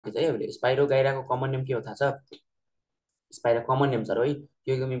राख्दैछ है हामीले। स्पाइरोगाइराको common name के हो थाहा छ? स्पाइरो कमन नेम छ है,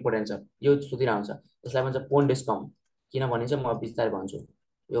 यो एकदम इम्पोर्टेन्ट छ, यो सोधिरहन्छ। यसलाई भन्छ पोन्डेस्कम। किन भनिन्छ म बिस्तारै भन्छु,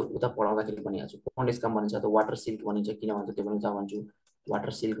 यो उता पढाउँदाखेरि भनिहाल्छु। पोन्डेस्कम भनिन्छ त वाटर सिल्क भनिन्छ, किन भन्छ त्यो पनि उता भन्छु।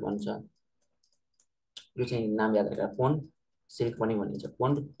 वाटर सिल्क भन्छ, यो चाहिँ नाम याद राखेर पोन्ड सिल्क पनि भनिन्छ,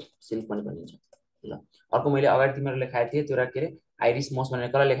 पोन्ड सिल्क पनि भनिन्छ। ल अर्को मैले अगाडि तिमीहरू लेखाएको थिएँ त्यो के अरे आइरिस मस भनेर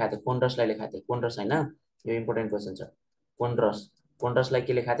कसलाई लेखाएको थिएँ? कोन्ड्रसलाई लेखाएको थिएँ। कोन्ड्रस होइन, यो इम्पोर्टेन्ट क्वेसन छ। कोन्ड्रस, कोन्ड्रसलाई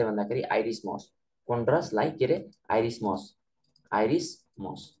के लेखाएको थिएँ भन्दाखेरि आइरिस मस। कोन्ड्रसलाई के अरे आइरिस मस, आइरिस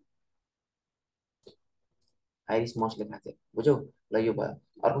मस, आइरिस मस लेखाएको थिएँ, बुझ्यौ? ल यो भयो।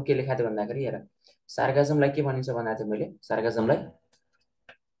 अर्को के लेखाएको थिएँ भन्दाखेरि हेर, सार्गाजमलाई के भनिन्छ भन्दा थिएँ मैले? सार्गाजमलाई,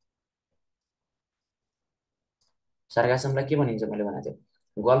 सार्गाजमलाई के भनिन्छ मैले भनेको थिएँ?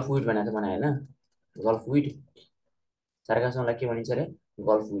 गल्फविड भनेको थिएँ भने होइन, गल्फविड। सार्गाजमलाई के भनिन्छ अरे?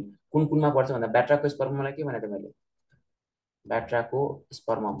 गल्फविड। कुन कुनमा पर्छ भन्दा ब्याट्राको स्पर्मलाई के भनेको थिएँ मैले? ब्याट्राको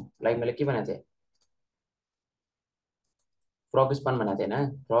स्पर्मलाई मैले के भनेको थिएँ? फ्रग स्पन भनेको थिएँ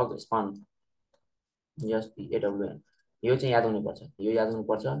होइन, फ्रग स्पन, एसपिएडब्ल्युएन। यो चाहिँ याद हुनुपर्छ, यो याद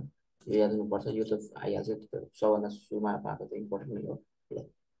हुनुपर्छ, यो याद हुनुपर्छ। यो त आइहाल्छ, त्यो सबभन्दा सुरुमा भएको त इम्पोर्टेन्ट नै हो। ल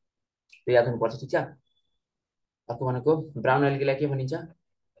त्यो याद हुनुपर्छ, ठिक छ। अर्को भनेको ब्राउन एल्गीलाई के भनिन्छ?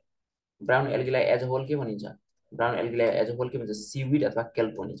 ब्राउन एल्गीलाई एज अ होल के भनिन्छ? ब्राउन एल्गीलाई एज अ होल के भन्छ? सीविड अथवा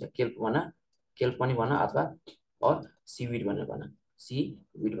केल्प भनिन्छ। केल्प भन, केल्प पनि भन, अथवा और सीविड भनेर भन,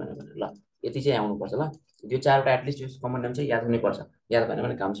 सीविड भनेर भन। ल यति चाहिँ आउनुपर्छ। ल यो चारवटा एटलिस्ट यो कमन नेम चाहिँ याद हुनैपर्छ, याद भएन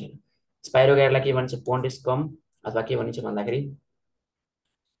भने काम छैन। स्पाइरोगाइरालाई के भन्छ? पोन्डेस्कम अथवा के भनिन्छ भन्दाखेरि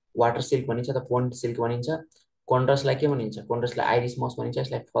वाटर सिल्क भनिन्छ, त पोन्ड सिल्क भनिन्छ। कोन्ड्रसलाई के भनिन्छ? कोन्ड्रसलाई आइरिस मस भनिन्छ।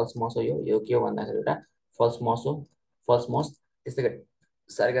 यसलाई फल्स मस हो, यो के हो भन्दाखेरि एउटा फल्स मस हो, फल्स मस। त्यस्तै गरी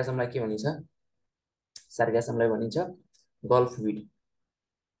सार्गासमलाई के भनिन्छ? सार्गासमलाई भनिन्छ गल्फविड।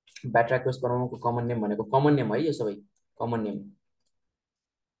 ब्याट्राको स्पर्मको कमन नेम भनेको, कमन नेम है यो सबै, कमन नेम,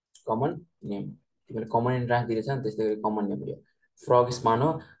 कमन नेम। तिमीले कमन नेम राखिदिएछ नि, त्यस्तै गरी कमन नेम हो। फ्रग स्पान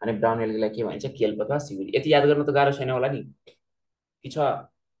हो। अनि ब्राउन एल्गीलाई के भनिन्छ? केल्प अथवा सीविड। यति याद गर्न त गाह्रो छैन होला नि, कि छ?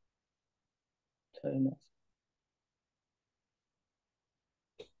 छैन।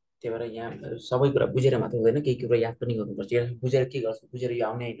 त्यही भएर यहाँ सबै कुरा बुझेर मात्र हुँदैन, केही कुरा याद पनि गर्नुपर्छ। बुझेर के गर्छ? बुझेर यो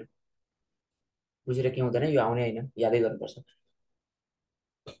आउने होइन, बुझेर के हुँदैन, यो आउने होइन, यादै गर्नुपर्छ।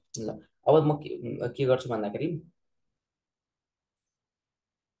 ल अब म के गर्छु भन्दाखेरि,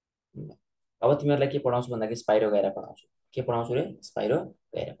 अब तिमीहरूलाई के पढाउँछु भन्दाखेरि स्पाइरोगाइरा पढाउँछु। के पढाउँछु रे?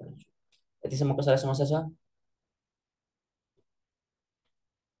 स्पाइरोगाइरा पढाउँछु। यतिसम्म कसैलाई समस्या छ?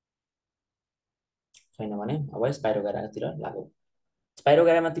 छैन भने अब स्पाइरोगाइरातिर लागौ।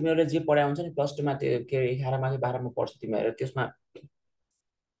 स्पाइरोगाइरामा तिमीहरूले जे पढाइ हुन्छ नि प्लस टूमा, त्यो के 11मा कि 12मा पढ्छ तिमीहरू, त्यसमा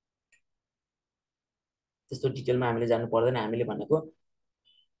त्यस्तो डिटेलमा हामीले जानु पर्दैन। हामीले भनेको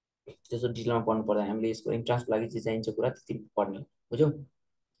त्यस्तो डिटेलमा पढ्नु पर्दैन, हामीले यसको इन्ट्रान्सको लागि जे चाहिन्छ कुरा त्यति पढ्ने हो, बुझ्यौ?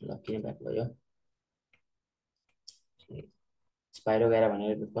 ल किन ब्याक भयो? स्पाइरोगाइरा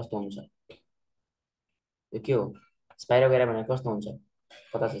भनेर कस्तो हुन्छ? यो के हो? स्पाइरोगाइरा भनेर कस्तो हुन्छ?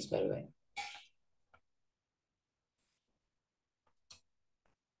 कता छ स्पाइरोगाइरा?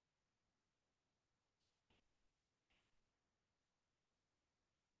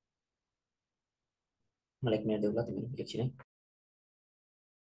 मलाई एक मिनट देऊ ल, तिमीहरू एकछिन है।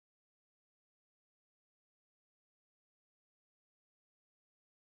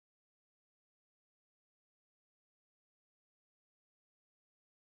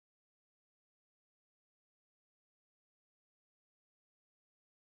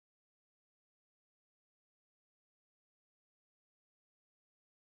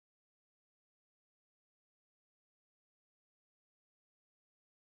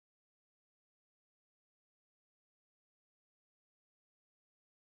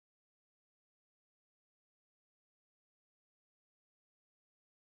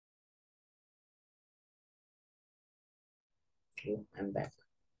 I'm back.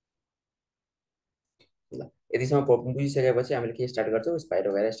 ल यतिसम्म बुझिसकेपछि हामीले के स्टार्ट गर्छौँ?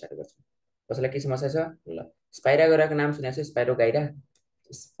 स्पाइरोगाइरा स्टार्ट गर्छौँ। कसैलाई के समस्या छ? ल स्पाइरोगाइराको नाम सुनेको छ? स्पाइरोगाइरा,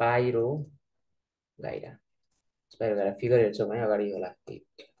 स्पाइरोगाइरा, स्पाइरोगाइरा फिगर हेर्छौ भने अगाडि होला,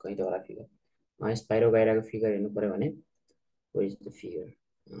 कहीँ त होला फिगर। स्पाइरोगाइराको फिगर हेर्नु पऱ्यो भने फिगर,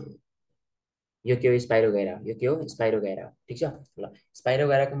 यो के हो? स्पाइरोगाइरा। यो के हो? स्पाइरोगाइरा, ठिक छ। ल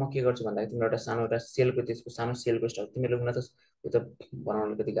स्पाइरोगाइराको म के गर्छु भन्दाखेरि तिमीलाई एउटा सानो एउटा सेलको, त्यसको सानो सेलको स्ट्रक्चर तिमीले हुन त यो त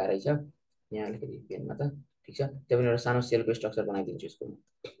बनाउनु कति गाह्रै छ यहाँ अलिकति पेनमा त, ठिक छ। त्यो पनि एउटा सानो सेलको स्ट्रक्चर बनाइदिन्छु। यसको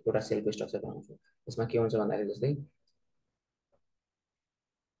एउटा सेलको स्ट्रक्चर बनाउँछु। यसमा के हुन्छ भन्दाखेरि जस्तै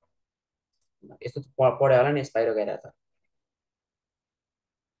यस्तो पढ्यो होला नि स्पाइरोगाइरा त,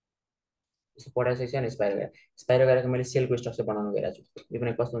 यस्तो पढाइसकेको छ नि स्पाइरोगाइरा। स्पाइरोगाइराको मैले सेलको स्ट्रक्चर बनाउनु गइरहेको छु। यो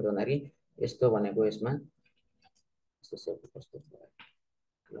पनि कस्तो हुन्छ भन्दाखेरि यस्तो भनेको यसमा यस्तो सेलको कस्तो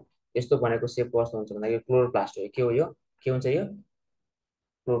यस्तो भनेको सेप कस्तो हुन्छ भन्दाखेरि क्लोरोप्लास्ट हो। के हो यो? के हुन्छ यो?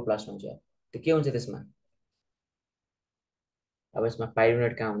 क्लोरोप्लास्ट हुन्छ। त्यो के हुन्छ त्यसमा? अब यसमा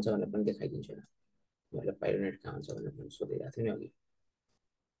पाइरुनेट कहाँ हुन्छ भनेर पनि देखाइदिन्छु। मैले पाइरुनेट कहाँ हुन्छ भनेर पनि सोधिरहेको थिएँ नि अघि।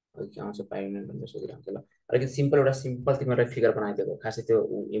 अघि कहाँ आउँछ पाइरुनेट भनेर सोधिरहेको थिएँ। ल अलिकति सिम्पल, एउटा सिम्पल तिमीहरूलाई फिगर बनाइदिएको, खासै त्यो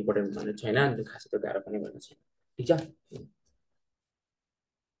इम्पोर्टेन्ट भन्ने छैन अनि खासै त्यो गाह्रो पनि भन्ने छैन। ठिक छ।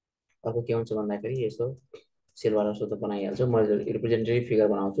 अर्को के हुन्छ भन्दाखेरि यसो सेलवाला सोधो बनाइहाल्छु, मैले रिप्रेजेन्टेटिभ फिगर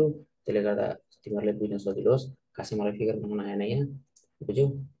बनाउँछु, त्यसले गर्दा तिमीहरूले बुझ्न सजिलो होस्। खासै मलाई फिगर बनाउन आएन यहाँ, बुझ्यौ?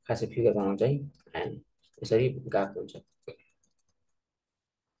 खासै फिगर बनाउनु चाहिँ आएन। यसरी गएको हुन्छ।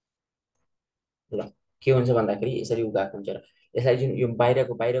 ल के हुन्छ भन्दाखेरि यसरी उगाएको हुन्छ। र यसलाई जुन यो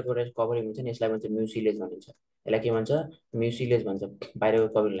बाहिरको कभरिङ हुन्छ नि, यसलाई भन्छ म्युसिलेज भनिन्छ। यसलाई के भन्छ? म्युसिलेज भन्छ। बाहिरको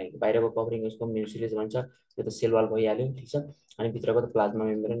कभरिङलाई, बाहिरको कभरिङ यसको म्युसिलेज भन्छ। यो त सेलवाल भइहाल्यो। ठिक छ। अनि भित्रको त प्लाज्मा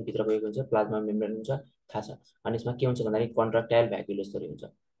मेम्ब्रेन, भित्रको एक हुन्छ प्लाज्मा मेम्ब्रेन हुन्छ, थाहा छ। अनि यसमा के हुन्छ भन्दाखेरि कन्ट्राक्टाइल भ्याक्युल यस्तरी हुन्छ।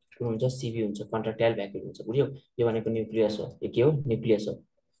 कुन हुन्छ? सिबी हुन्छ, कन्ट्राक्टाइल भ्याक्युल हुन्छ। बुझ्यौ? यो भनेको न्युक्लियस हो। यो के हो? न्युक्लियस हो।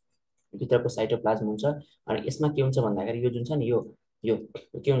 भित्रको साइटोप्लाज्म हुन्छ। अनि यसमा के हुन्छ भन्दाखेरि यो जुन छ नि, यो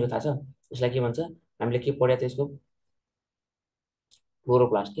के हुन्छ थाहा छ? यसलाई के भन्छ? हामीले के पढ्या त यसको?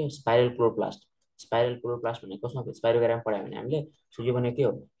 क्लोरोप्लास्ट। के स्पाइरल क्लोरोप्लास्ट। स्पाइरल क्लोरोप्लास्ट भनेको कसमा? स्पाइरोग्राम पढायो भने हामीले। सो यो भनेको के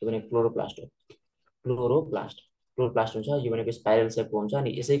हो? यो भनेको क्लोरोप्लास्ट हो। क्लोरोप्लास्ट। क्लोरोप्लास्ट हुन्छ। यो भनेको स्पाइरल सेपको हुन्छ। अनि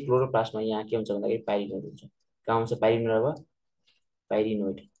यसै क्लोरोप्लास्टमा यहाँ के हुन्छ भन्दाखेरि पाइरिनोइड हुन्छ। कहाँ हुन्छ पाइरिनोइड? अब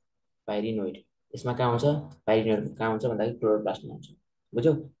पाइरिनोइड, पाइरिनोइड यसमा कहाँ हुन्छ? पाइरिनोइड कहाँ हुन्छ भन्दाखेरि क्लोरोप्लास्टमा हुन्छ।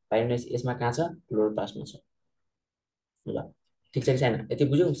 बुझ्यौ? पाइरिनोइड यसमा कहाँ छ? क्लोरोप्लास्टमा छ। ल ठिक छ कि छैन? यति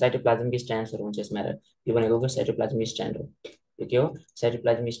बुझ्यौ? साइटोप्लाज्मिक स्ट्यान्ड्सहरू हुन्छ यसमा। यो भनेको साइटोप्लाज्मिक स्ट्यान्ड हो। यो के हो?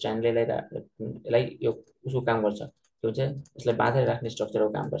 साइटोप्लाज्मिक स्ट्यान्डले यसलाई यो उसको काम गर्छ। त्यो चाहिँ यसलाई बाँधेर राख्ने स्ट्रक्चरको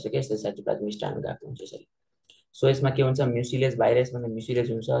काम गर्छ क्या। यसले साइटोप्लाज्मिक स्ट्यान्ड गएको हुन्छ यसरी। सो यसमा के हुन्छ? म्युसिलेज बाहिर, यसमा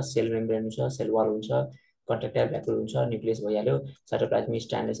म्युसिलेज हुन्छ, सेल मेम्ब्रेन हुन्छ, सेल वाल हुन्छ, कन्ट्राक्टाइल भ्याक्युल हुन्छ, न्युक्लियस भइहाल्यो। साइटोप्लाज्मिक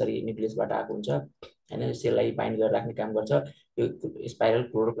स्ट्यान्ड यसरी न्युक्लियसबाट आएको हुन्छ होइन, सेललाई बाइन्ड गरेर राख्ने काम गर्छ। यो स्पाइरल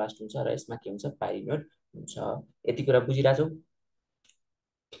क्लोरोप्लास्ट हुन्छ र यसमा के हुन्छ? पाइरिनोइड हुन्छ। यति कुरा बुझिरहेछौ?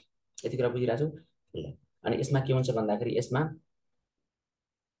 यति कुरा बुझिरहेछौ? ल अनि यसमा के हुन्छ भन्दाखेरि यसमा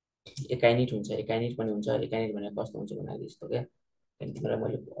एकाइनिट हुन्छ। एकाइनिट पनि हुन्छ। एकाइनिट भनेको कस्तो हुन्छ भन्दाखेरि यस्तो क्या, तिमीलाई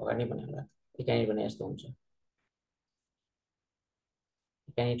मैले अगाडि नै भने होला। एकाइनिट भने यस्तो हुन्छ।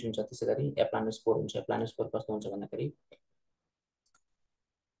 एकाइनिट हुन्छ। त्यसै गरी एप्लानोस्पोर हुन्छ। एप्लानोस्पोर कस्तो हुन्छ भन्दाखेरि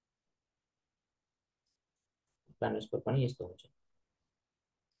एप्लानोस्पोर पनि यस्तो हुन्छ।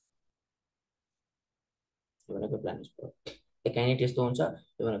 यो भनेको एप्लानोस्पोर। एकाइनिट यस्तो हुन्छ।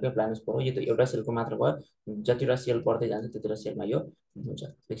 यो भनेको एप्लानोस्पोर हो। यो त एउटा सेलको मात्र भयो। जतिवटा सेल बढ्दै जान्छ त्यतिवटा सेलमा यो हुन्छ।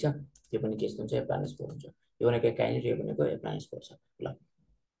 ठिक छ। यो पनि के यस्तो हुन्छ? एप्लानोस्पोर हुन्छ। यो भनेको एकाइनिट, यो भनेको एप्लानोस्पोर छ। ल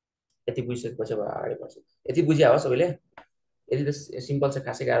यति बुझिसकेपछि अब अगाडि बढ्छु। यति बुझ्या हो सबैले? यति त सिम्पल छ,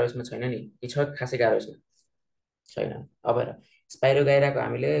 खासै गाह्रो यसमा छैन नि। कि छ खासै गाह्रो यसमा? छैन। अब हेर, स्पाइरोगाइराको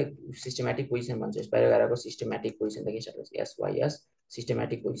हामीले सिस्टेमेटिक पोजिसन भन्छ। स्पाइरोगाइराको सिस्टेमेटिक पोजिसन त के छ? एसवाइएस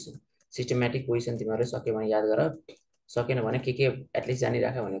सिस्टेमेटिक पोजिसन। सिस्टेमेटिक पोजिसन तिमीहरूले सक्यो भने याद गर, सकेन भने के एटलिस्ट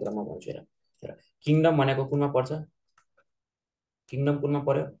जानिराख भन्ने कुरा म भन्छु। हेर, किङडम भनेको कुनमा पर्छ? किङडम कुनमा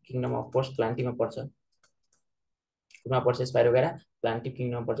पर्यो? किङडम अफ कोर्स प्लान्टीमा पर्छ। कुनमा पर्छ स्पाइरोगाइरा? प्लान्टी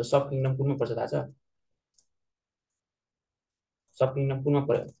किङडम पर्छ। सब किङडम कुनमा पर्छ थाहा छ? सब किङडम कुनमा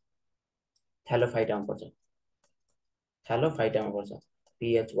पर्यो? थ्यालोफाइटामा पर्छ। थ्यालोफाइटामा पर्छ।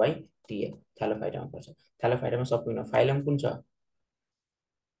 PHYTA थ्यालोफाइटामा पर्छ। थ्यालोफाइटामा सब किङडम। फाइलम कुन छ?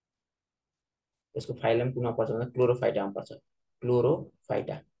 यसको फाइलम कुनमा पर्छ भन्दा क्लोरोफाइटामा पर्छ।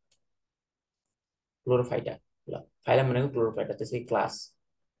 Chlorophyta, Chlorophyta. ल फाइलम भनेको क्लोरोफाइटा। त्यसै क्लास,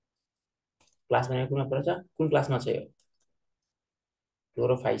 क्लास भनेको कुनमा पर्छ? कुन क्लासमा छ यो?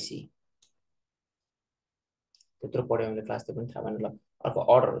 क्लोरोफाइसी। त्यत्रो पढ्यो भने क्लास त पनि थाहा भएन। ल अर्को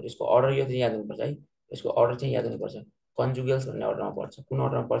अर्डर, यसको अर्डर यो चाहिँ याद हुनुपर्छ है। यसको अर्डर चाहिँ याद हुनुपर्छ। कन्जुगेल्स भन्ने अर्डरमा पर्छ। कुन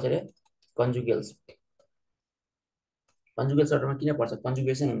अर्डरमा पर्छ रे? कन्जुगेल्स। कन्जुगेल्स अर्डरमा किन पर्छ?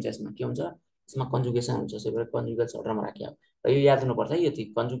 कन्जुगेसन हुन्छ यसमा। के हुन्छ? यसमा कन्जुगेसन हुन्छ। त्यसै भएर कन्जुगेल्स अर्डरमा राख्यो। र यो याद हुनुपर्छ है। यो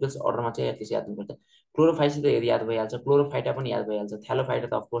कन्जुगेल्स अर्डरमा चाहिँ एटलिस्ट याद हुनुपर्छ। क्लोरोफाइसी त याद भइहाल्छ, क्लोरोफाइटा पनि याद भइहाल्छ, थ्यालोफाइटा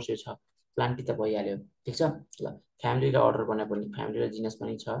त अफकोर्स यो छ, प्लान्टी त भइहाल्यो। ठिक छ। ल फ्यामिली र अर्डर भने पनि, फ्यामिली र जिनस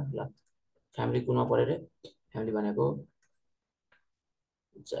पनि छ। ल फ्यामिली कुनमा पर्यो रे? फ्यामिली भनेको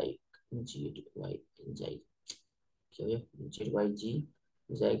जाइक, ZY जाइक, के हो यो? ZYG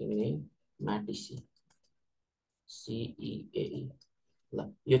जाइक भने माटिसी, CEAE। ल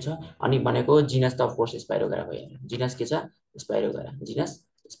यो छ। अनि भनेको जिनस त अफकोर्स स्पाइरोगाइरा भइहाल्यो। जिनस के छ? स्पाइरोगाइरा। जिनस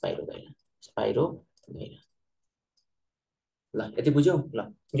स्पाइरोगाइरा, स्पाइरोगाइरा। ल यति बुझ्यौ?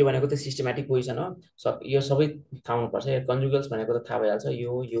 ल यो भनेको त सिस्टेमेटिक पोजिसन हो। यो सबै थाहा हुनुपर्छ। कन्जुगल्स भनेको त थाहा भइहाल्छ।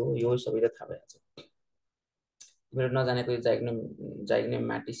 यो सबै त थाहा भइहाल्छ। मेरो नजानेको यो जाइग्ने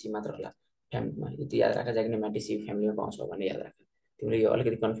म्याटिसी मात्र होला फ्यामिलीमा। यति याद राख, जाइग्ने म्याटिसी फ्यामिलीमा पाउँछ भन्ने याद राख। तिमीले यो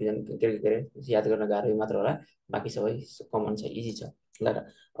अलिकति कन्फ्युजन के अरे याद गर्न गाह्रो मात्र होला, बाँकी सबै कमन छ, इजी छ। ल र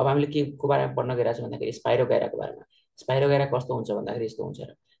अब हामीले के को बारेमा पढ्न गइरहेको छौँ भन्दाखेरि स्पाइरोगाइराको बारेमा। स्पाइरोगाइरा कस्तो हुन्छ भन्दाखेरि यस्तो हुन्छ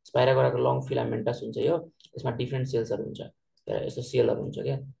र स्पाइरोगाइराको लङ फिलामेन्टस हुन्छ यो, यसमा डिफ्रेन्ट सेल्सहरू हुन्छ, यस्तो सेलहरू हुन्छ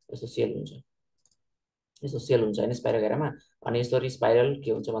क्या, यस्तो सेल हुन्छ, यस्तो सेल हुन्छ होइन स्पाइरोगाइरामा। अनि यसरी स्पाइरल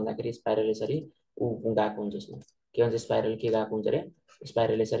के हुन्छ भन्दाखेरि स्पाइरल यसरी गएको हुन्छ, यसमा के हुन्छ स्पाइरल के गएको हुन्छ अरे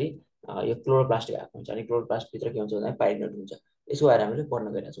स्पाइरल यसरी यो क्लोरोप्लास्ट गएको हुन्छ, अनि क्लोरोप्लास्टभित्र के हुन्छ भन्दा पाइरिनोड हुन्छ। यसको बारेमा हामीले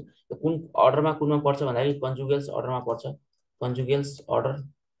पढ्न गइरहेको छौँ। यो कुन अर्डरमा कुनमा पर्छ भन्दाखेरि कन्जुगेल्स अर्डरमा पर्छ, कन्जुगेल्स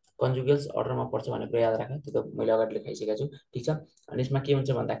अर्डरमा पर्छ भन्ने कुरा याद राख, त्यो त मैले अगाडि लेखाइसकेको छु, ठिक छ। अनि यसमा के हुन्छ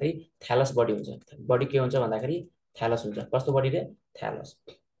भन्दाखेरि थ्यालस बडी हुन्छ, बडी के हुन्छ भन्दाखेरि थ्यालस हुन्छ। कस्तो बडी रे? थ्यालस,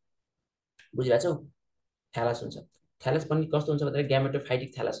 बुझिरहेको छौ? थ्यालस हुन्छ। थ्यालस पनि कस्तो हुन्छ भन्दाखेरि ग्यामेटोफाइटिक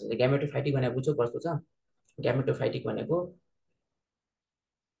थ्यालस हुन्छ। ग्यामेटोफाइटिक भनेको बुझ्छौ कस्तो छ? ग्यामेटोफाइटिक भनेको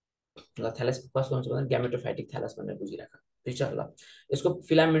ल थ्यालस कस्तो हुन्छ भने ग्यामेटोफाइटिक थ्यालस भनेर बुझिराख, ठिक छ। ल यसको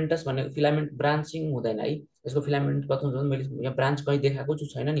फिलामेन्टस भनेको फिलामेन्ट ब्रान्चिङ हुँदैन है, यसको फिलामेन्ट कस्तो हुन्छ भने मैले यहाँ ब्रान्च कहीँ देखाएको छु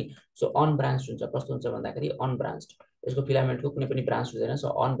छैन नि, सो अनब्रान्च हुन्छ। कस्तो हुन्छ भन्दाखेरि अनब्रान्च, यसको फिलामेन्टको कुनै पनि ब्रान्च हुँदैन, सो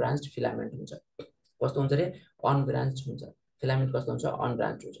अनब्रान्च फिलामेन्ट हुन्छ। कस्तो हुन्छ रे? अनब्रान्च हुन्छ फिलामेन्ट, कस्तो हुन्छ?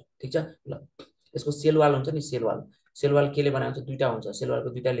 अनब्रान्च हुन्छ, ठिक छ। ल यसको सेलवाल हुन्छ नि, सेलवाल, सेलवाल केले बनाएको हुन्छ? दुईटा हुन्छ, सेलवालको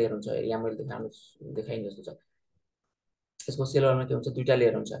दुईटा लेयर हुन्छ, यहाँ मैले देखाइन् जस्तो छ। यसको सेलवालमा के हुन्छ? दुईटा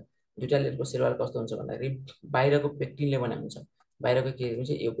लेयर हुन्छ, दुईटा लेयरको सेलवाल कस्तो हुन्छ भन्दाखेरि बाहिरको पेक्टिनले बनाएको हुन्छ, बाहिरको के हुन्छ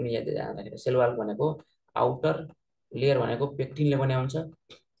यो पनि याद राख्दाखेरि सेलवाल भनेको आउटर लेयर भनेको पेक्टिनले बनाएको हुन्छ,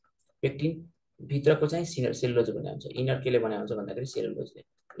 पेक्टिन भित्रको चाहिँ सेलुलोज बनाएको हुन्छ। इनर केले बनाएको हुन्छ भन्दाखेरि सेलुलोजले,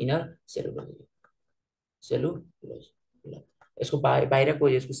 इनर सेलुलोजले, सेलुलोज। ल यसको बाहिरको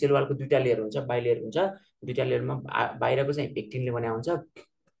यसको सेलवालको दुईटा लेयर हुन्छ, बाइलेयर हुन्छ, दुईटा लेयरमा बाहिरको चाहिँ पेक्टिनले बनाएको हुन्छ,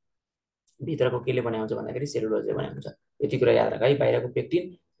 भित्रको केले बनाएको हुन्छ भन्दाखेरि सेलुलोजले बनाएको हुन्छ। यति कुरा याद राख है, बाहिरको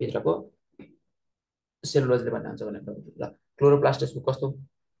पेक्टिन भित्रको सेलुलोजले बनाएको हुन्छ भनेर। ल क्लोरोप्लास्ट यसको कस्तो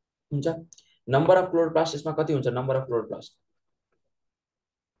हुन्छ? नम्बर अफ क्लोरोप्लास्ट यसमा कति हुन्छ? Number of chloroplast,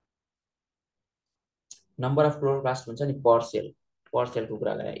 number of chloroplast हुन्छ नि पर सेल, पर सेलको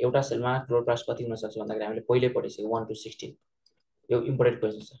कुरा गरे एउटा सेलमा क्लोरोप्लास्ट कति हुन सक्छ भन्दाखेरि हामीले पहिले पढिसक्यो 1 to 16। यो इम्पोर्टेन्ट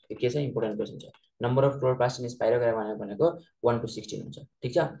क्वेसन छ, यो के छ? इम्पोर्टेन्ट क्वेसन छ। Number of chloroplast in spirogyra भनेको 1 to 16 हुन्छ,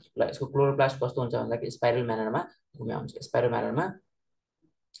 ठिक छ। ल यसको क्लोरोप्लास्ट कस्तो हुन्छ भन्दाखेरि स्पाइरल म्यानरमा घुम्या हुन्छ, स्पाइरल म्यानरमा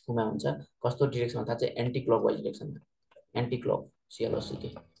घुम्या हुन्छ। कस्तो डिरेक्सनमा थाहा चाहिँ? Anti clockwise डिरेक्सनमा, anti clock सिएलओसिटी,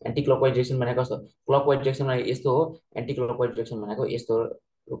 anti clockwise direction भनेको कस्तो? क्लकवाइज डिरेक्सन भनेको यस्तो हो, एन्टी क्लकवाइज डिरेक्सन भनेको यस्तो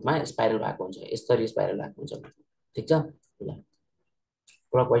रूपमा स्पाइरल भएको हुन्छ, यसरी स्पाइरल भएको हुन्छ, ठिक छ। ल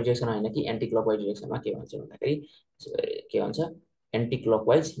क्लकवाइज डिरेक्सन होइन कि एन्टी क्लकवाइज डिरेक्सनमा के भन्छ भन्दाखेरि के भन्छ? एन्टी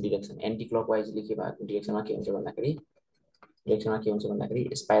क्लकवाइज डिरेक्सन, एन्टी क्लकवाइजले के भएको डिरेक्सनमा के हुन्छ भन्दाखेरि डिरेक्सनमा के हुन्छ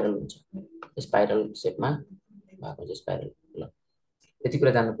भन्दाखेरि स्पाइरल हुन्छ, स्पाइरल सेपमा भएको हुन्छ, स्पाइरल। ल यति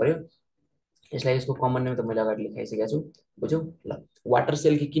कुरा जान्नु पर्यो। यसलाई यसको कमन नेम त मैले अगाडि लेखाइसकेको छु, बुझ्यौ? ल वाटर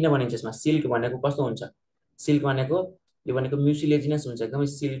सेल कि किन भनिन्छ यसमा? सिल्क भनेको कस्तो हुन्छ? सिल्क भनेको यो भनेको म्युसिलेजिनस हुन्छ, एकदमै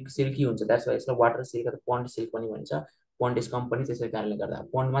सिल्की हुन्छ, द्याट्स वाइ यसलाई वाटर सिल्क अथवा पन्ड सिल्क पनि भनिन्छ। पन्ड स्कम्प पनि त्यसै कारणले गर्दा,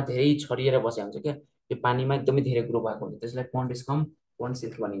 पन्डमा धेरै छरिएर बसेको हुन्छ क्या, यो पानीमा एकदमै धेरै ग्रो भएको हुन्छ, त्यसलाई पन्ड स्कम्प पन्ड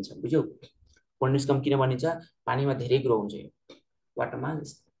सिल्क भनिन्छ, बुझ्यौ? पन्ड स्कम्प किन भनिन्छ? पानीमा धेरै ग्रो हुन्छ, यो वाटरमा,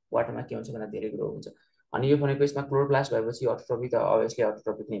 वाटरमा के हुन्छ भन्दा धेरै ग्रो हुन्छ। अनि यो भनेको यसमा क्लोरोप्लास्ट भएपछि अटोट्रोपिक त अभियसली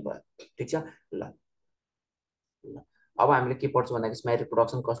अटोट्रोपिक नै भयो, ठिक छ। ल अब हामीले के पढ्छौँ भन्दाखेरि यसमा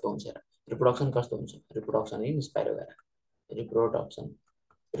रिप्रोडक्सन कस्तो हुन्छ र रिप्रोडक्सन कस्तो हुन्छ? Reproduction in spirogyra, reproduction,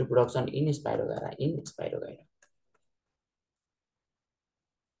 reproduction in spirogyra, in spirogyra.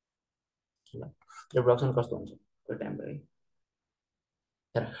 ल रिप्रोडक्सन कस्तो हुन्छ?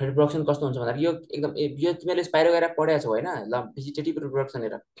 रिप्रोडक्सन कस्तो हुन्छ भन्दाखेरि यो एकदम यो तिमीले स्पाइरोगाइरा पढेको छौ होइन? ल भेजिटेटिभ रिप्रोडक्सन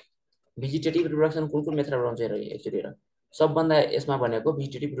हेर, भेजिटेटिभ रिप्रोडक्सन कुन मेथडबाट हुन्छ हेर, एकचोटि हेर। सबभन्दा यसमा भनेको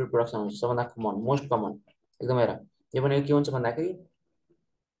भेजिटेटिभ रिप्रोडक्सन हुन्छ, सबभन्दा कमन, मोस्ट कमन, एकदम हेर। यो भनेको के हुन्छ भन्दाखेरि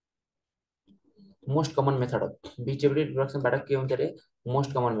मोस्ट कमन मेथड हो, भेजिटेटिभ रिप्रोडक्सनबाट के हुन्छ अरे?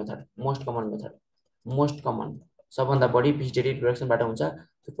 Most common method, most common method, most common, सबभन्दा बढी भेजिटेटिभ रिप्रोडक्सनबाट हुन्छ।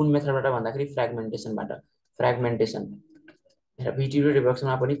 त्यो कुन मेथडबाट भन्दाखेरि फ्रेगमेन्टेसनबाट, फ्रेगमेन्टेसन। भेजिटेटिभ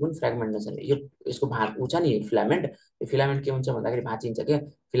रिप्रोडक्सनमा पनि कुन? फ्रेगमेन्टेसन। यो यसको ऊ छ नि फिलामेन्ट, यो फिलामेन्ट के हुन्छ भन्दाखेरि भाँचिन्छ क्या,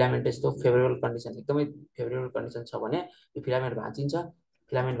 फिलामेन्ट यस्तो फेभरेबल कन्डिसन, एकदमै फेभरेबल कन्डिसन छ भने यो फिलामेन्ट भाँचिन्छ,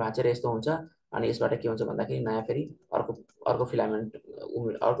 फिलामेन्ट भाँचेर यस्तो हुन्छ, अनि यसबाट के हुन्छ भन्दाखेरि नयाँ फेरि अर्को अर्को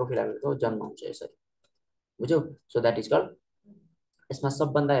फिलामेन्टको जन्म हुन्छ यसरी, बुझ्यौ? So that is called. यसमा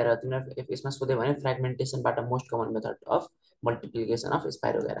सबभन्दा हेर तिमीलाई यसमा सोध्यो भने फ्रेगमेन्टेसनबाट most common method of multiplication of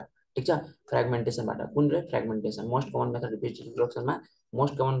spirogyra, ठिक छ। फ्रेगमेन्टेसनबाट कुन रे? Fragmentation, most common method vegetative रिप्रोडक्सनमा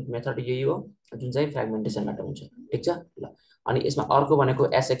most common method यही हो जुन चाहिँ फ्रेगमेन्टेसनबाट हुन्छ, ठिक छ। ल अनि यसमा अर्को भनेको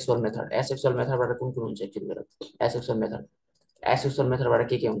एसेक्सुअल मेथड, एसेक्सुअल मेथडबाट कुन कुन हुन्छ एकचोटि हेर। एसेक्सुअल मेथड एसेक्सुअल मेथडबाट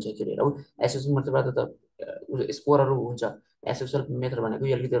के हुन्छ के अरे हो एसेक्सुअल मेथडबाट त स्पोरहरू हुन्छ एसेक्सुअल मेथड भनेको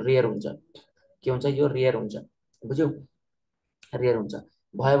यो अलिकति रेयर हुन्छ के हुन्छ यो रेयर हुन्छ बुझ्यौ रेयर हुन्छ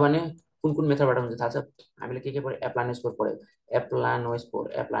भयो भने कुन मेथडबाट हुन्छ थाहा छ हामीले के पढ्यो एप्लानोस्पोर पढ्यो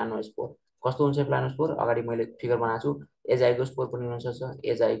एप्लानोस्पोर कस्तो हुन्छ एप्लानोस्पोर अगाडि मैले फिगर बनाएको छु एजाइगो स्पोर पनि हुन सक्छ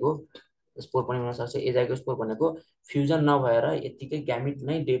एजाइगो स्पोर पनि हुन सक्छ एजाइगो स्पोर भनेको फ्युजन नभएर यतिकै ग्यामिट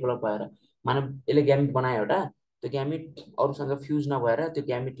नै डेभलप भएर मानव यसले ग्यामिट बनायो एउटा त्यो ग्यामिट अरूसँग फ्युज नभएर त्यो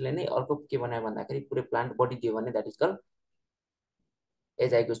ग्यामिटले नै अर्को के बनायो भन्दाखेरि पुरै प्लान्ट बडी दियो भने द्याट इज कल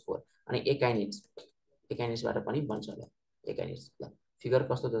एजाइगो स्पोर अनि एकाइनिट्सबाट पनि बन्छ ल एकाइनिट्स ल फिगर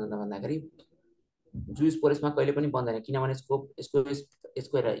कस्तो देख्दा भन्दाखेरि जु स्पोरेसमा कहिले पनि बन्दैन किनभने यसको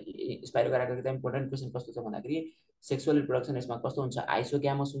स्पाइरोगाराको एकदम इम्पोर्टेन्ट क्वेसन कस्तो छ भन्दाखेरि सेक्सुअल रिप्रोडक्सन यसमा कस्तो हुन्छ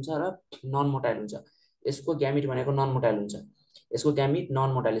आइसोग्यामस हुन्छ र नन मोटाइल हुन्छ यसको ग्यामिट भनेको नन मोटाइल हुन्छ यसको ग्यामिट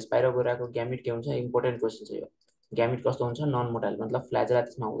नन मोटाइल स्पाइरोगोराको ग्यामिट के हुन्छ इम्पोर्टेन्ट क्वेसन छ यो ग्यामिट कस्तो हुन्छ नन मोटाइल मतलब फ्ल्याजेला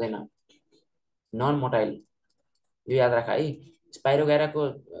त्यसमा हुँदैन नन मोटाइल यो याद राख है स्पाइरोगोराको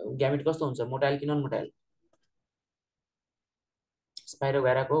ग्यामिट कस्तो हुन्छ मोटाइल कि नन मोटाइल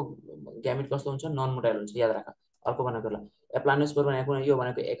स्पाइरोगोराको ग्यामिट कस्तो हुन्छ नन मोटाइल हुन्छ याद राख अर्को भनेको ल एप्लानोस्पोर भनेको यो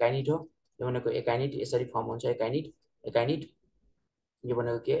भनेको एकाइनिट हो यो भनेको एकाइनिट यसरी फर्म हुन्छ एकाइनिट यो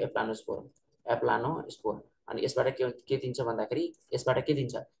भनेको के एप्लानोस्पोर अनि यसबाट के दिन्छ भन्दाखेरि यसबाट के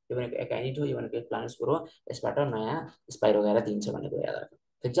दिन्छ यो भनेको एकाइनिट हो यो भनेको एप्लानोस्पोर हो यसबाट नयाँ स्पाइरोगोरा दिन्छ भनेको याद राख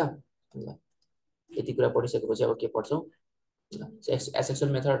ठिक छ ल यति कुरा पढिसकेपछि अब के पढ्छौँ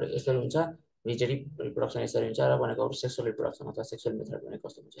एसेक्सुअल मेथड यसरी हुन्छ भेजिटेटिभ रिप्रोडक्सन यसरी हुन्छ र भनेको सेक्सुअल रिप्रोडक्सन अथवा सेक्सुअल मेथड भनेको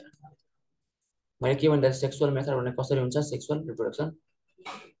कस्तो हुन्छ मैले के भन्दा सेक्सुअल मेथड भनेको कसरी हुन्छ सेक्सुअल रिप्रोडक्सन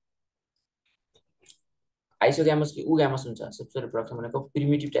आइसोग्यामस कि उग्यामस हुन्छ सेक्सुअल रिप्रोडक्सन भनेको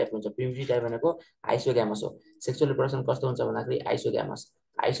प्रिमिटिभ टाइप हुन्छ प्रिमिटिभ टाइप भनेको आइसोग्यामस हो सेक्सुअल रिप्रोडक्सन कस्तो हुन्छ भन्दाखेरि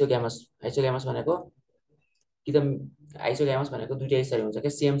आइसोग्यामस भनेको कि त आइसोग्यामस भनेको दुईटै यसरी हुन्छ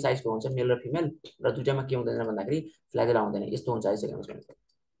क्या सेम साइजको हुन्छ मेल र फिमेल र दुईटामा के हुँदैन भन्दाखेरि फ्ल्याजेला हुँदैन यस्तो हुन्छ आइसोग्यामस भनेको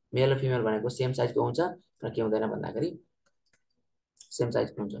मेल र फिमेल भनेको सेम साइजको हुन्छ र के हुँदैन भन्दाखेरि सेम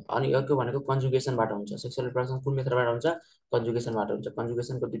साइजको हुन्छ अनि अर्को भनेको कन्जुगेसनबाट हुन्छ सेक्सुअल रिप्रोडक्सन कुन मेथडबाट हुन्छ कन्जुगेसनबाट हुन्छ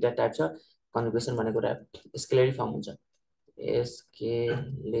कन्जुगेसनको दुईटा टाइप छ कन्जुगेसन भनेको स्केलेरी फर्म हुन्छ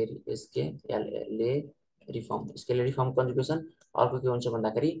स्केलेरी फर्म कन्जुगेसन अर्को के हुन्छ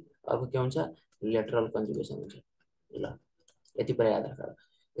भन्दाखेरि अर्को के हुन्छ लेटरल कन्जुगेसन हुन्छ ल यति कुरा याद राख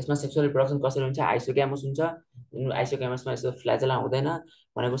यसमा सेक्सुअल रिप्रोडक्सन कसरी हुन्छ आइसोग्यामस हुन्छ आइसोग्यामसमा यस्तो फ्ल्याजेला हुँदैन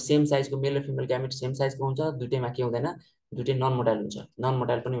भनेको सेम साइजको मेल र फिमेल ग्यामेट सेम साइजको हुन्छ दुईटैमा के हुँदैन दुईटै नन मोटाइल हुन्छ नन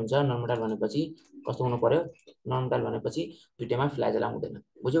मोटाइल पनि हुन्छ नन मोटाइल भनेपछि कस्तो हुनु पर्यो नन मोटाइल भनेपछि दुईटैमा फ्ल्याजेला हुँदैन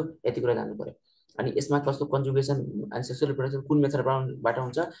बुझ्यौ यति कुरा जान्नु पर्यो अनि यसमा कस्तो कन्जुगेसन अनि सेक्सुअल रिप्रोडक्सन कुन मेथडबाट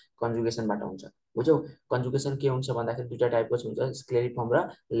हुन्छ कन्जुगेसनबाट हुन्छ बुझ्यौ कन्जुगेसन के हुन्छ भन्दाखेरि दुईटा टाइपको हुन्छ स्क्लेरी फर्म र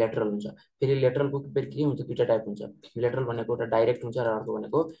लेटरल हुन्छ फेरि लेटरलको फेरि के हुन्छ दुईटा टाइप हुन्छ लेटरल भनेको एउटा डाइरेक्ट हुन्छ र अर्को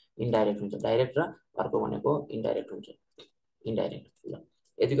भनेको इन्डाइरेक्ट हुन्छ डाइरेक्ट र अर्को भनेको इन्डाइरेक्ट हुन्छ इन्डाइरेक्ट ल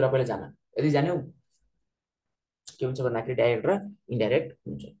यति कुरा पहिला जान यदि जान्यौ के हुन्छ भन्दाखेरि डाइरेक्ट र इन्डाइरेक्ट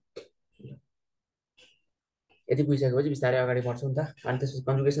हुन्छ यति बुझिसकेपछि बिस्तारै अगाडि बढ्छौँ नि त अनि त्यसपछि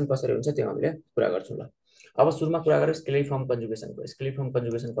कन्जुगेसन कसरी हुन्छ त्यो हामीले कुरा गर्छौँ ल अब सुरुमा कुरा गरौँ स्केलेरी फर्म कन्जुगेसनको स्केलेरी फर्म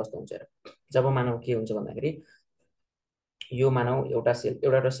कन्जुगेसन कस्तो हुन्छ र जब मानव के हुन्छ भन्दाखेरि यो मानव एउटा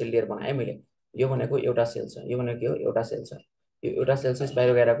सेल लिएर बनाएँ मैले यो भनेको एउटा सेल छ यो भनेको एउटा सेल छ यो एउटा सेल छ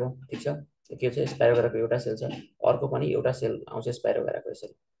स्पाइरोगोराको ठिक छ के छ स्पाइरोगोराको एउटा सेल छ अर्को पनि एउटा सेल आउँछ स्पाइरोगोराको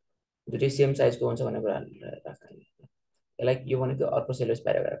यसरी दुईटै सेम साइजको हुन्छ भन्ने कुरा यसलाई यो भनेको अर्को सेल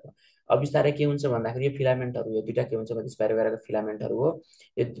स्पाइरोगोराको अब बिस्तारै के हुन्छ भन्दाखेरि यो फिलामेन्टहरू यो दुईटा के हुन्छ भने स्पाइरोगोराको फिलामेन्टहरू हो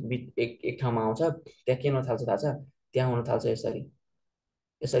यो एक ठाउँमा आउँछ त्यहाँ के हुन थाल्छ थाहा छ त्यहाँ हुन थाल्छ यसरी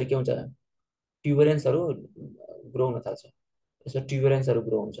यसरी के हुन्छ ट्युबरेन्सहरू ग्रो हुन थाल्छ यसो ट्युबरेन्सहरू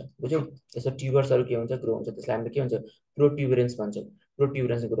ग्रो हुन्छ बुझ्यौ यसो ट्युबर्सहरू के हुन्छ ग्रो हुन्छ त्यसलाई हामीले के हुन्छ प्रोट्युबरेन्स भन्छौँ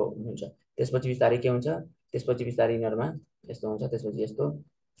प्रोट्युबरेन्स ग्रो हुन्छ त्यसपछि बिस्तारै के हुन्छ त्यसपछि बिस्तारै यिनीहरूमा यस्तो हुन्छ त्यसपछि यस्तो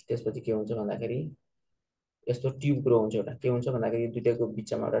त्यसपछि के हुन्छ भन्दाखेरि यस्तो ट्युब ग्रो हुन्छ एउटा के हुन्छ भन्दाखेरि दुईटाको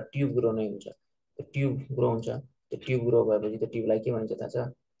बिचमा एउटा ट्युब ग्रो नै हुन्छ त्यो ट्युब ग्रो हुन्छ त्यो ट्युब ग्रो भएपछि त्यो ट्युबलाई के भनिन्छ थाहा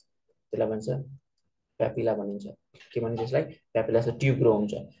छ त्यसलाई भन्छ प्यापिला भनिन्छ के भनिन्छ यसलाई प्यापिला जस्तो ट्युब ग्रो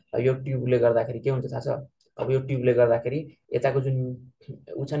हुन्छ यो ट्युबले गर्दाखेरि के हुन्छ थाहा छ अब यो ट्युबले गर्दाखेरि यताको जुन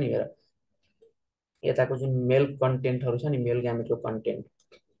उ छ नि यताको जुन मेल कन्टेन्टहरू छ नि मेल ग्यामेटको कन्टेन्ट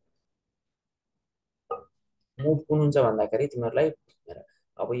मुभ कुन हुन्छ भन्दाखेरि तिमीहरूलाई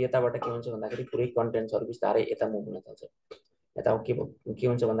अब यताबाट के हुन्छ भन्दाखेरि पुरै कन्टेन्ट्सहरू बिस्तारै यता मुभ हुन थाल्छ यता के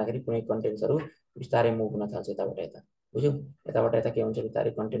हुन्छ भन्दाखेरि कुनै कन्टेन्ट्सहरू बिस्तारै मुभ हुन थाल्छ यताबाट यता बुझ्यौ यताबाट यता के हुन्छ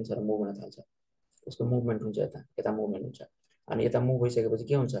बिस्तारै कन्टेन्ट्सहरू मुभ हुन थाल्छ यसको मुभमेन्ट हुन्छ यता यता मुभमेन्ट हुन्छ अनि यता मुभ भइसकेपछि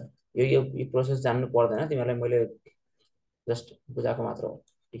के हुन्छ यो प्रोसेस जान्नु पर्दैन तिमीहरूलाई मैले जस्ट बुझाएको मात्र हो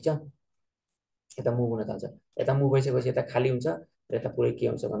ठिक छ यता मुभ हुन थाल्छ। यता मुभ भइसकेपछि यता खाली हुन्छ र यता पुरै के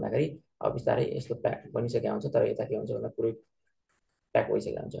हुन्छ भन्दाखेरि अब बिस्तारै यस्तो प्याक बनिसकेको हुन्छ, तर यता के हुन्छ भन्दा पुरै प्याक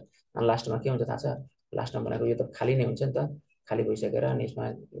भइसकेको हुन्छ। अनि लास्टमा के हुन्छ थाहा छ? लास्टमा भनेको यो त खाली नै हुन्छ नि त, खाली भइसकेर अनि यसमा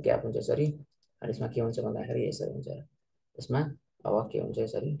ग्याप हुन्छ यसरी, अनि यसमा के हुन्छ भन्दाखेरि यसरी हुन्छ। यसमा अब के हुन्छ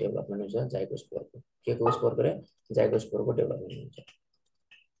यसरी डेभलपमेन्ट हुन्छ जाइगोस्पोरको। के को स्पोरको रे? जाइगोस्पोरको डेभलपमेन्ट हुन्छ।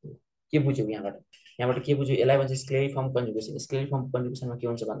 के बुझ्यौ यहाँबाट? यहाँबाट के बुझ्यो? यसलाई भन्छ स्क्लेरिफर्म कन्जुगेसन। स्क्लेरिफर्म कन्जुगेसनमा के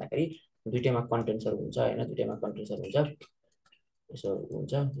हुन्छ भन्दाखेरि दुईटैमा कन्टेन्ट्सहरू हुन्छ हैन, दुईटैमा कन्टेन्ट्सहरू हुन्छ। यसो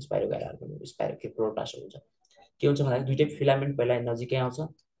हुन्छ स्पाइरोगायराहरु स्पाइरो प्रोटासहरू हुन्छ। के हुन्छ भन्दाखेरि दुईटै फिलामेन्ट पहिला नजिकै आउँछ,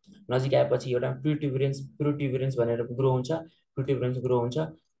 नजिक आएपछि एउटा प्रोट्युबरेन्स भनेर ग्रो हुन्छ, प्रोट्युबरेन्स ग्रो हुन्छ।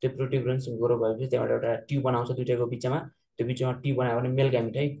 त्यो प्रोट्युबरेन्स ग्रो भएपछि त्यहाँबाट एउटा ट्युब बनाउँछ दुईटैको बिचमा। त्यो बिचमा ट्युब बनायो भने मेल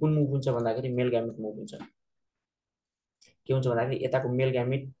ग्यामेट है कुन मुभ हुन्छ भन्दाखेरि मेल ग्यामेट मुभ हुन्छ। के हुन्छ भन्दाखेरि यताको मेल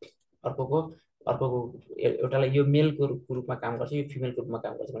ग्यामेट अर्कोको अर्कोको एउटालाई यो मेलको रूपमा काम गर्छ, यो फिमेलको रूपमा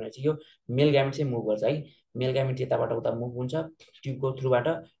काम गर्छ भनेपछि यो मेल ग्यामेट चाहिँ मुभ गर्छ है। मेल ग्यामेट यताबाट उता मुभ हुन्छ ट्युबको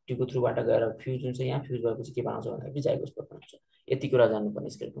थ्रुबाट गएर फ्युज हुन्छ। यहाँ फ्युज भएपछि के बनाउँछ भन्दाखेरि जाइगोस्पोर बनाउँछ। यति कुरा जान्नुपर्ने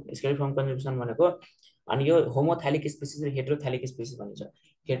स्क्लेरिफर्म कन्जुगेसन भनेको। अनि यो होमोथालिक स्पेसिस र हेटेरोथालिक स्पेसिस भनिन्छ।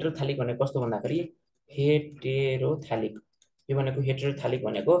 हेटेरोथालिक भनेको कस्तो भन्दाखेरि हेटेरोथालिक, यो भनेको हेटेरोथालिक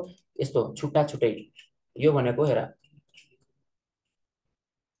भनेको यस्तो छुट्टा छुट्टै। यो भनेको हेर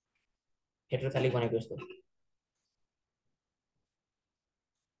हेटेरोथालिक भनेको यस्तो,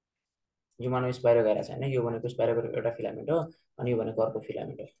 यो मानव स्पाइरोगायरा छ हैन, यो भनेको स्पाइरोगायराको एउटा फिलामेन्ट हो अनि यो भनेको अर्को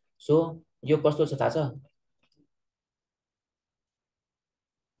फिलामेन्ट हो। सो यो कस्तो छ थाहा छ?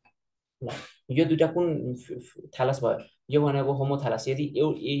 ल यो दुईटा कुन थालस भयो? यो भनेको होमोथालस। यदि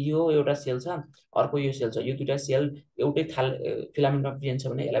यो एउटा सेल छ अर्को यो सेल छ, यो दुईटा सेल एउटै फिलामेन्टमा प्रेजेन्ट छ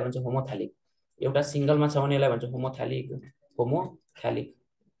भने यसलाई भन्छ होमोथालिक। एउटा सिंगलमा छ भने यसलाई भन्छ होमोथालिक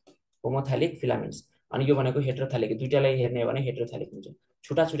होमोथालिक फिलामेन्ट्स। अनि यो भनेको हेटेरोथालिक। दुईटालाई हेर्ने हो भने हेटेरोथालिक हुन्छ।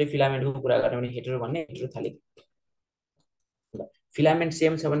 छुट्टा छुट्टै फिलामेन्टको कुरा गर्ने भने हेटेरो भन्ने, हेटेरोथालिक। फिलामेन्ट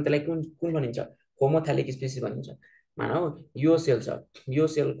सेम छ भने त्यसलाई कुन कुन भनिन्छ? होमोथालिक स्पेसिस भनिन्छ। मानौ यो सेल छ, यो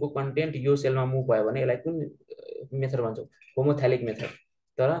सेलको कन्टेन्ट यो सेलमा मुभ भयो भने यसलाई कुन मेथड भन्छौ? होमोथालिक मेथड।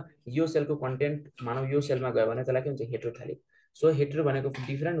 तर यो सेलको कन्टेन्ट मानौ यो सेलमा गयो भने त्यसलाई के भन्छ? हेटेरोथालिक। सो हेटेरो भनेको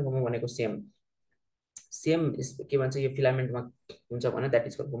डिफरेन्ट, होमो भनेको सेम। सेम के भन्छ यो फिलामेन्टमा हुन्छ भने द्याट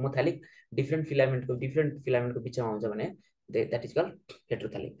इज कल्ड होमोथालिक। डिफरेन्ट फिलामेन्टको बिचमा हुन्छ भने द्याट इज कल्ड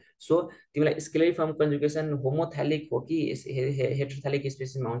हेटेरोथालिक। सो तिमीलाई स्क्लेरिफर्म कन्जुगेसन होमोथालिक हो कि हेटेरोथालिक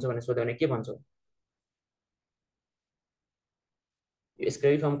स्पेसिसमा हुन्छ भने सोध्यो भने के भन्छौ? यो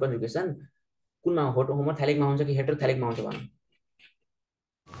स्क्लेरिफर्म कन्जुगेसन कुनमा होमोथालिकमा हुन्छ कि हेटेरोथालिकमा हुन्छ भन?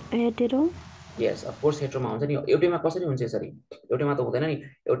 हेटेरो। यस अफ कोर्स हेटेरोमा हुन्छ नि। एउटैमा कसरी हुन्छ यसरी? एउटैमा त हुँदैन नि,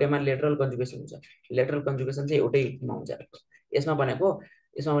 एउटैमा लेटरल कन्जुगेसन हुन्छ। लेटरल कन्जुगेसन चाहिँ एउटैमा हुन्छ। यसमा भनेको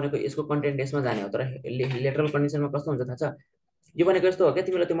यसको कन्टेन्ट यसमा जाने हो, तर लेटरल कन्डिसनमा कस्तो हुन्छ थाहा छ? यो भनेको यस्तो हो क्या,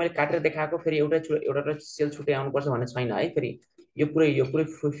 तिमीलाई त्यो मैले काटेर देखाएको फेरि एउटा सेल छुट्टै आउनुपर्छ भन्ने छैन है। फेरि यो पुरै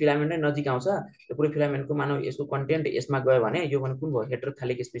फिलामेन्ट नै नजिक आउँछ। यो पुरै फिलामेन्टको मानव यसको कन्टेन्ट यसमा गयो भने यो भने कुन भयो?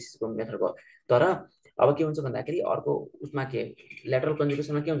 हेटेरोथालिक स्पेसिसको मेथड भयो। तर अब के हुन्छ भन्दाखेरि अर्को उसमा के लेटरल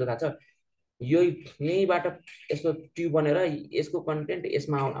कन्जुगेसनमा के हुन्छ थाहा छ? यो यहीँबाट यस्तो ट्युब बनेर यसको कन्टेन्ट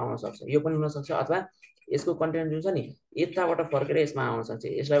यसमा आउन सक्छ, यो पनि हुन सक्छ, अथवा यसको कन्टेन्ट जुन छ नि यताबाट फर्केर यसमा आउन सक्छ।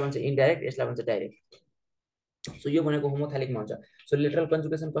 यसलाई भन्छ इन्डाइरेक्ट, यसलाई भन्छ डाइरेक्ट। सो यो भनेको होमोथालिकमा हुन्छ। सो लेटरल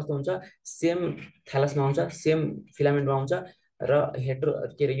कन्जुगेसन कस्तो हुन्छ? सेम थालसमा हुन्छ, सेम फिलामेन्टमा हुन्छ। र हेटेरो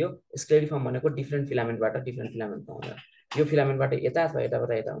के अरे यो स्क्लेरिफर्म भनेको डिफरेन्ट फिलामेन्टबाट फिलामेन्टमा हुन्छ। यो फिलामेन्टबाट यता अथवा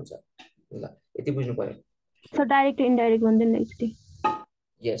यताबाट यता हुन्छ। ल यति बुझ्नु पर्यो। सो डाइरेक्ट इन्डाइरेक्ट भन्दैन एकचोटि?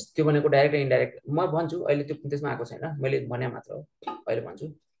 यस, त्यो भनेको डाइरेक्ट इन्डाइरेक्ट म भन्छु, अहिले त्यो त्यसमा आएको छैन, मैले भने मात्र हो, अहिले भन्छु।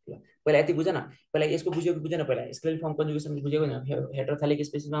 ल पहिला यति बुझ न, पहिला यसको बुझ्यो कि बुझेन? पहिला स्क्लेरिफर्म कन्जुगेसन बुझेको छैन? हेटेरोथालिक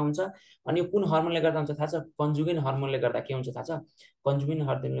स्पेसिसमा हुन्छ। अनि यो कुन हर्मोनले गर्दा हुन्छ थाहा छ? कन्जुगिन हर्मोनले गर्दा के हुन्छ थाहा छ? कन्जुगिन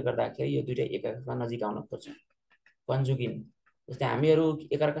हर्मोनले गर्दाखेरि यो दुईटा एकअर्कासँग नजिक आउन खोज्छ। कन्जुगिन जस्तै हामीहरू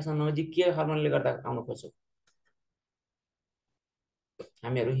एकअर्कासँग नजिक के हर्मोनले गर्दा आउन खोज्छौँ?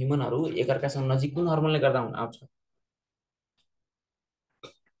 हामीहरू ह्युमनहरू एकअर्कासँग नजिक कुन हर्मोनले गर्दा आउँछ?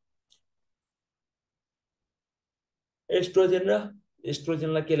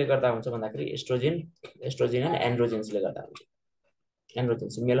 एस्ट्रोजनलाई केले गर्दा हुन्छ भन्दाखेरि एस्ट्रोजन एन्ड एन्ड्रोजेन्सले गर्दा हुन्छ।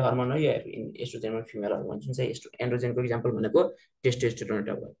 एन्ड्रोजेन्स मेल हर्मोन हो, यो एस्ट्रोजन फिमेल हर्मोन जुन चाहिँ एन्ड्रोजेनको इक्जाम्पल भनेको टेस्टोस्टेरोन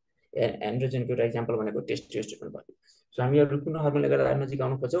भयो। एन्ड्रोजेनको एउटा इक्जाम्पल भनेको टेस्टोस्टेरोन भयो। सो हामीहरू कुन हर्मोनले गर्दा नजिक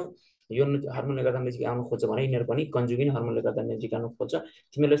आउन खोज्छौँ? यो हर्मोनले गर्दा नजिक आउन खोज्छ भने यिनीहरू पनि कन्जुगिन हर्मोनले गर्दा नजिक आउन खोज्छ।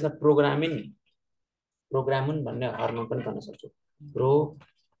 तिमीले यसलाई प्रोग्रामिन भन्ने हर्मोन पनि भन्न सक्छौ।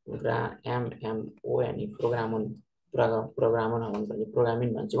 प्रोग्रामन हर्मोन पनि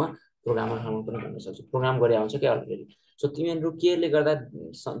प्रोग्रामिन भन्छ, उहाँ प्रोग्रामन हर्मोन पनि भन्न सक्छु। प्रोग्राम गरे आउँछ क्या अलरेडी। सो तिमीहरू केले गर्दा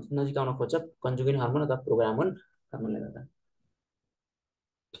नजिक आउन खोज्छ? कन्जुगिन हर्मोन अथवा प्रोग्रामन हर्मोनले गर्दा।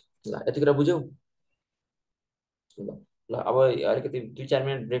 ल यति कुरा बुझ्यौ? ल अब अलिकति 2-4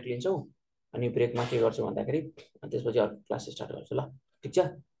 मिनट ब्रेक लिन्छौँ अनि ब्रेकमा के गर्छु भन्दाखेरि त्यसपछि अर्को क्लास स्टार्ट गर्छु ल ठिक छ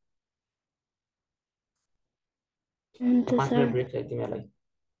हुन्छ 5 मिनट सर। ब्रेक छ तिमीहरूलाई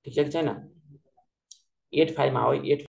ठिक छ कि छैन 8:05 मा हो 8